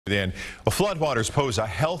Then, floodwaters pose a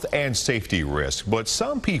health and safety risk, but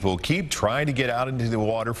some people keep trying to get out into the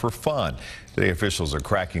water for fun. Today, officials are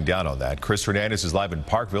cracking down on that. Chris Hernandez is live in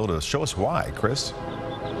Parkville to show us why. Chris?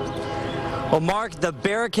 Well, Mark, the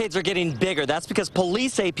barricades are getting bigger. That's because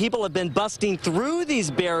police say people have been busting through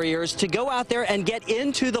these barriers to go out there and get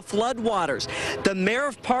into the floodwaters. The mayor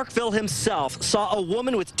of Parkville himself saw a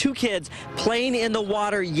woman with 2 kids playing in the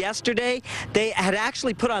water yesterday. They had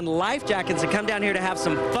actually put on life jackets to come down here to have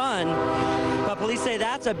some fun. But police say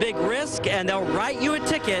that's a big risk, and they'll write you a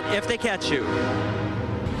ticket if they catch you.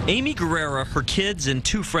 Amy Guerrera, her kids, and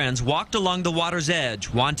 2 friends walked along the water's edge,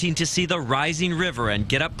 wanting to see the rising river and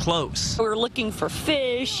get up close. We're looking for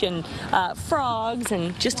fish and frogs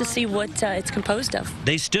and just to see what it's composed of.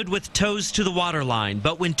 They stood with toes to the water line,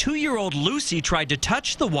 but when 2-year-old Lucy tried to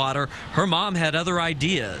touch the water, her mom had other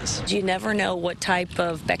ideas. You never know what type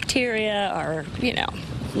of bacteria or,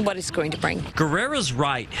 what it's going to bring. Guerrera's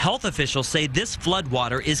right. Health officials say this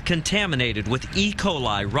floodwater is contaminated with E.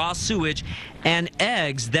 coli, raw sewage, and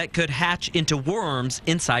eggs that could hatch into worms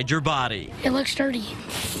inside your body. It looks dirty.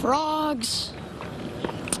 Frogs,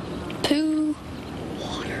 poo,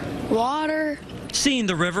 water. Seeing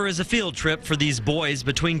the river is a field trip for these boys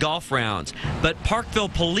between golf rounds, but Parkville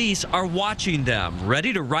police are watching them,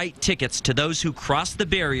 ready to write tickets to those who cross the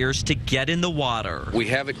barriers to get in the water. We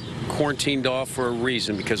have it quarantined off for a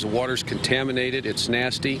reason, because the water's contaminated, it's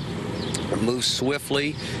nasty. It moves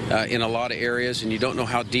swiftly in a lot of areas, and you don't know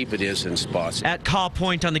how deep it is in spots. At Caw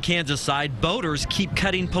Point on the Kansas side, boaters keep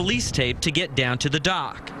cutting police tape to get down to the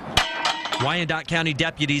dock. Wyandotte County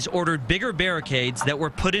deputies ordered bigger barricades that were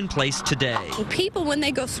put in place today. People, when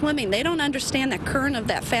they go swimming, they don't understand the current of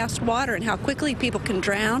that fast water and how quickly people can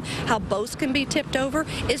drown, how boats can be tipped over.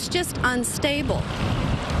 It's just unstable.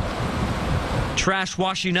 Trash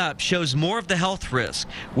washing up shows more of the health risk.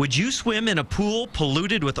 Would you swim in a pool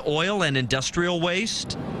polluted with oil and industrial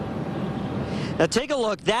waste? Now take a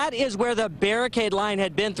look. That is where the barricade line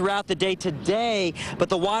had been throughout the day today, but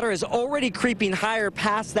the water is already creeping higher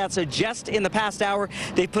past that. So just in the past hour,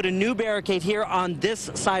 they put a new barricade here on this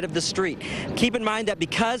side of the street. Keep in mind that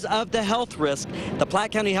because of the health risk, the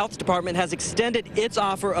Platte County Health Department has extended its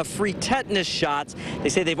offer of free tetanus shots. They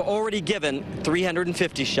say they've already given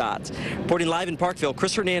 350 shots. Reporting live in Parkville,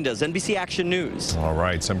 Chris Hernandez, NBC Action News. All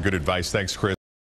right, some good advice. Thanks, Chris.